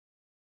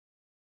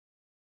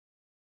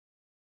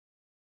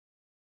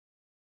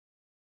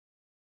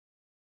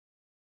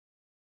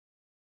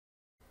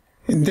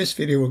In this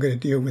video, we're going to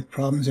deal with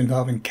problems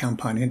involving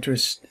compound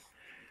interest.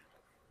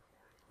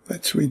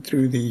 Let's read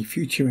through the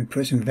future and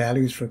present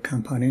values for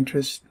compound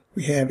interest.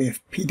 We have if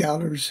P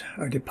dollars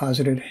are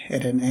deposited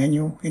at an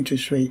annual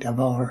interest rate of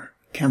R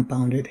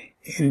compounded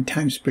n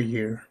times per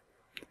year,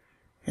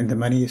 and the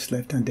money is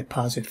left on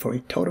deposit for a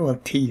total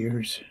of T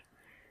years,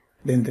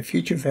 then the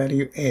future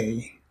value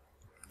A,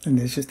 and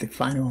this is the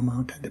final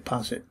amount on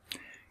deposit,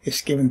 is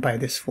given by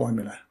this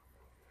formula.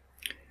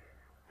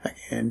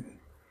 Again,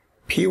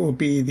 P will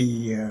be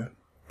the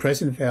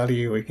present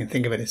value, or you can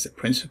think of it as the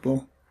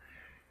principal,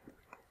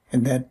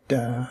 and that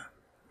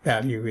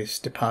value is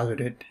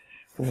deposited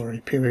for a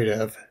period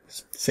of,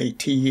 say,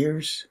 T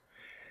years.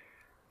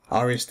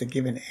 R is the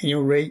given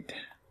annual rate,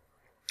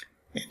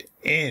 and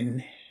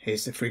N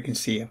is the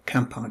frequency of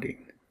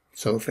compounding.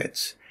 So if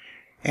it's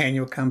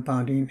annual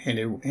compounding,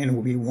 N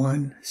will be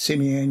 1,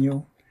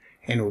 semi-annual,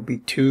 N will be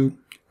 2,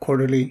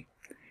 quarterly,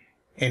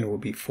 N will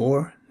be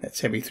 4,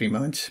 that's every 3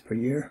 months per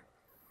year.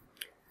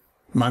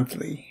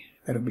 Monthly,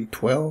 that'll be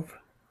 12.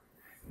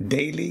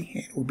 Daily,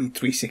 it will be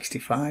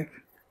 365,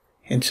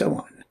 and so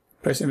on.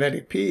 Present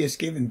value P is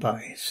given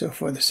by, so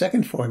for the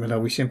second formula,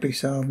 we simply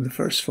solve the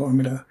first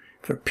formula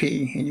for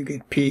P, and you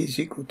get P is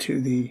equal to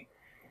the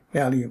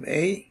value of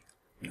A,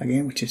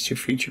 again, which is your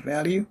future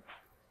value,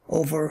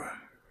 over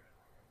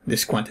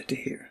this quantity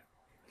here,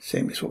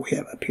 same as what we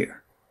have up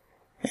here.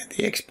 And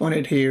the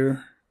exponent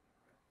here,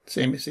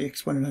 same as the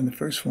exponent on the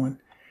first one,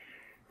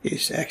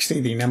 is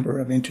actually the number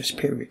of interest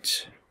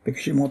periods,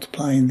 because you're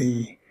multiplying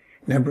the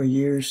number of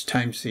years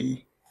times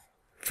the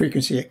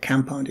frequency of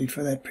compounding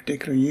for that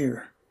particular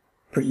year,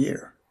 per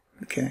year,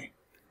 okay?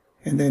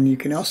 And then you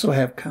can also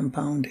have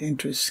compound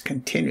interest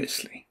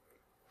continuously,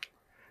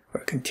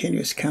 or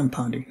continuous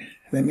compounding.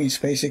 That means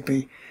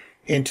basically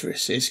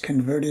interest is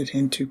converted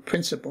into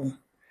principal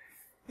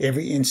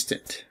every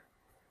instant,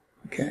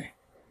 okay?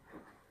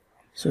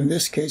 So in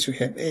this case, we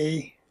have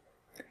A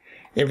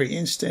every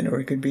instant, or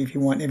it could be, if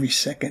you want, every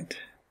second.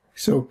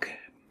 So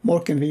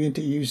more convenient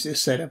to use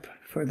this setup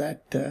for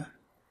that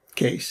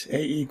case.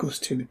 A equals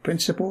to the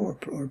principal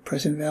or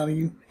present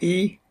value,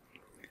 E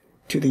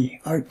to the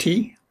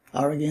RT,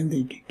 R again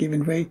the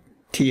given rate,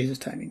 T is the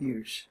time in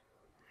years.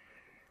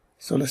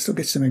 So let's look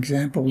at some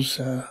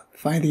examples.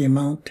 Find the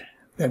amount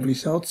that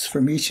results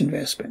from each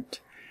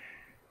investment.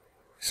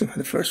 So for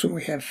the first one,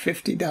 we have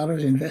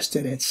 $50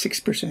 invested at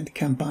 6%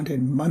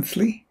 compounded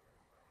monthly.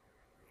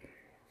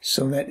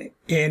 So that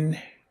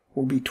N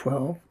will be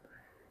 12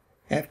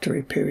 after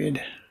a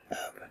period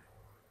of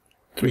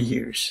 3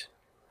 years.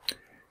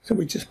 So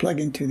we just plug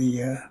into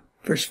the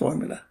first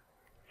formula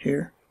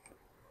here.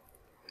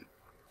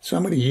 So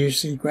I'm going to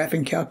use the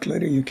graphing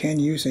calculator. You can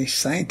use a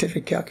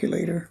scientific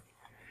calculator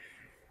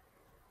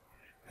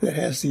that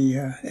has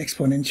the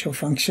exponential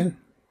function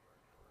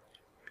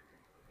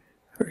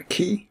or a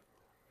key.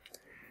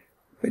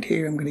 But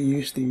here I'm going to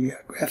use the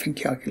graphing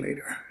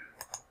calculator.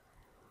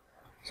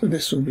 So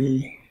this will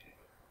be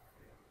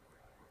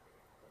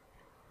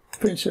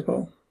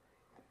principal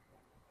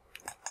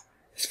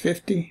is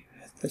 50,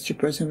 that's your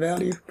present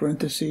value,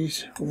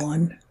 parentheses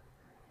 1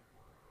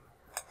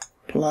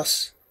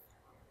 plus,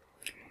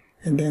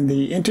 and then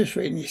the interest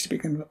rate needs to be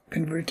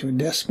converted to a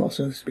decimal,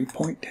 so this will be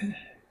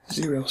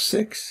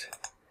 0.06,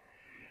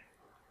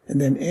 and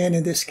then N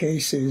in this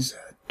case is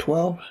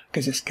 12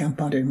 because it's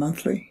compounded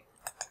monthly,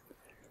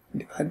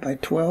 divide by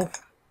 12,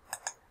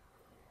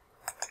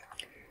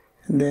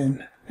 and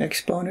then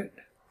exponent.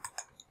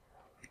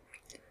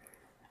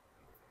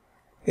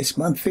 It's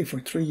monthly for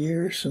 3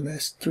 years, so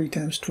that's 3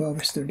 times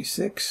 12 is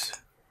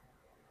 36.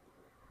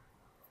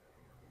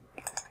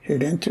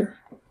 Hit enter.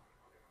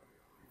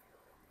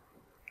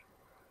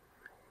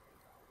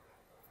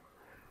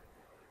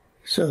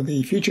 So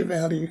the future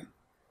value,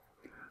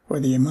 or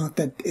the amount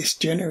that is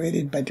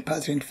generated by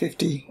depositing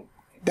 $50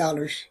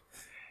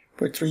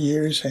 for 3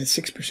 years at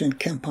 6%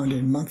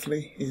 compounded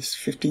monthly, is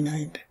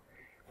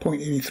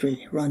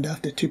 59.83. Round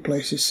off to 2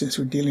 places since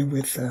we're dealing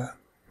with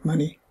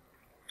money.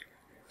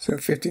 So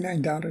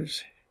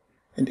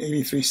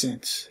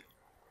 $59.83.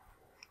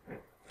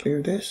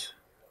 Clear this.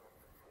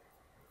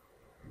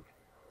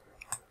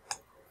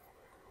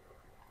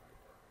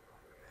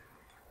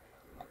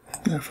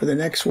 Now for the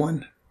next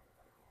one,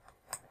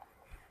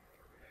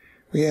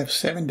 we have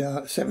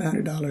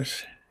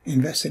 $700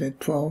 invested at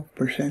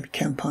 12%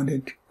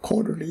 compounded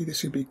quarterly.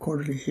 This would be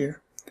quarterly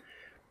here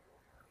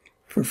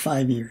for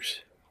 5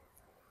 years.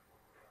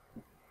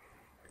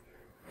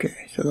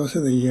 Okay, so those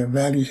are the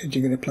values that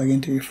you're going to plug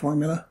into your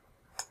formula.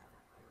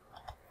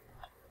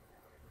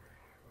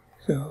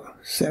 So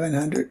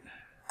 700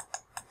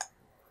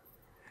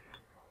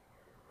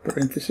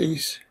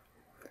 parentheses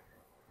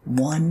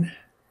 1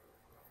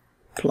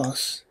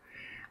 plus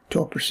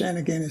 12%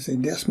 again is a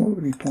decimal,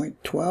 would be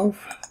 0.12.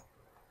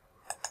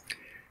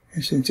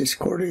 And since it's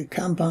quarterly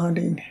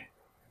compounding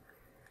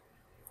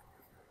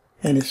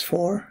and it's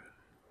 4,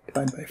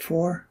 divide by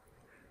 4,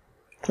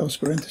 close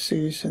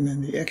parentheses, and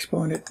then the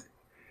exponent.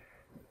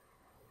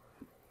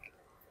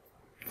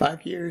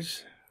 5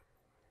 years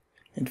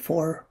and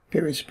 4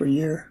 periods per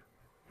year,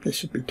 this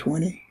should be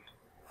 20.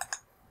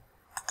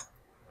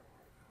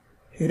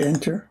 hit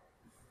enter.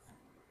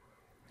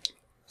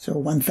 So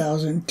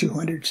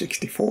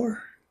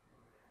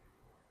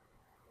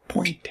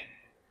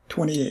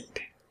 1,264.28.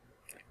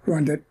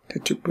 Run that to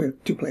two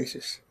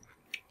places.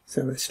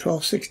 So it's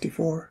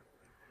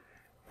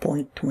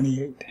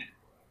 1264.28.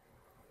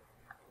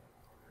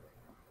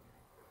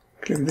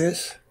 Click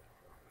this.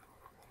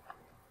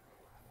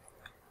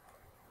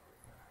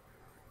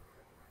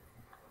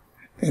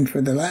 And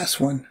for the last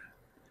one,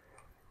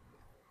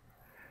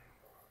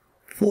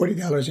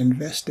 $40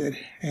 invested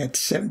at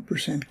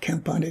 7%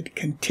 compounded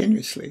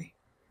continuously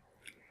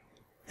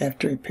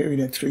after a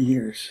period of 3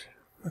 years.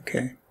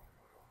 Okay,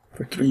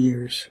 for 3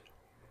 years.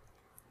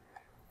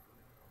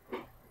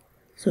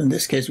 So in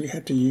this case, we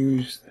have to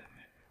use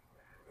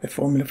the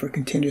formula for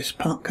continuous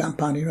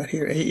compounding right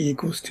here. A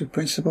equals to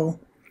principal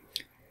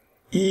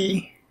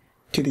e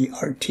to the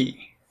RT.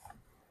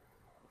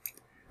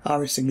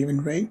 R is the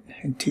given rate,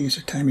 and T is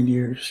the time in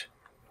years.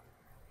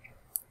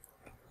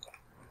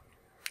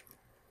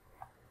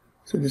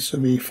 So this will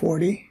be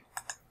 40.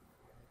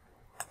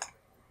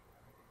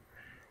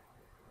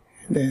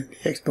 And then the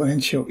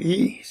exponential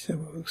E,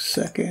 so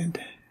second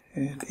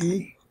and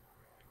E.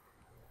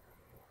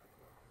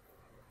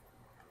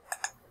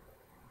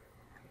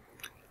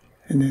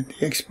 And then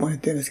the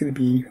exponent then is going to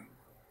be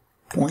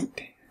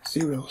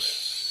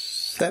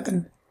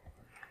 0.07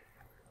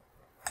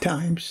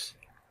 times,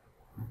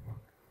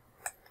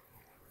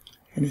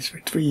 and it's for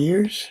 3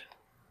 years.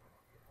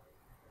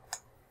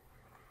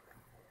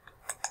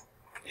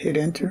 Hit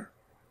enter.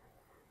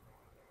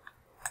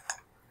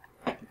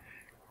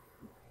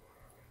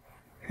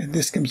 And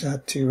this comes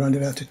out to, round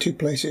it out to two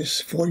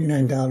places,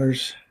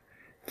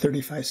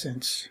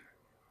 $49.35.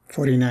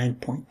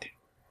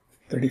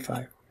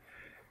 49.35.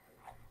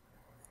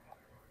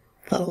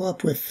 Follow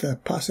up with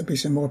possibly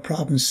some more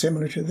problems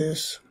similar to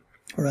this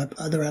or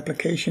other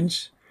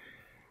applications.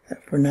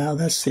 For now,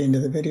 that's the end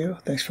of the video.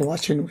 Thanks for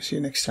watching. We'll see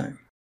you next time.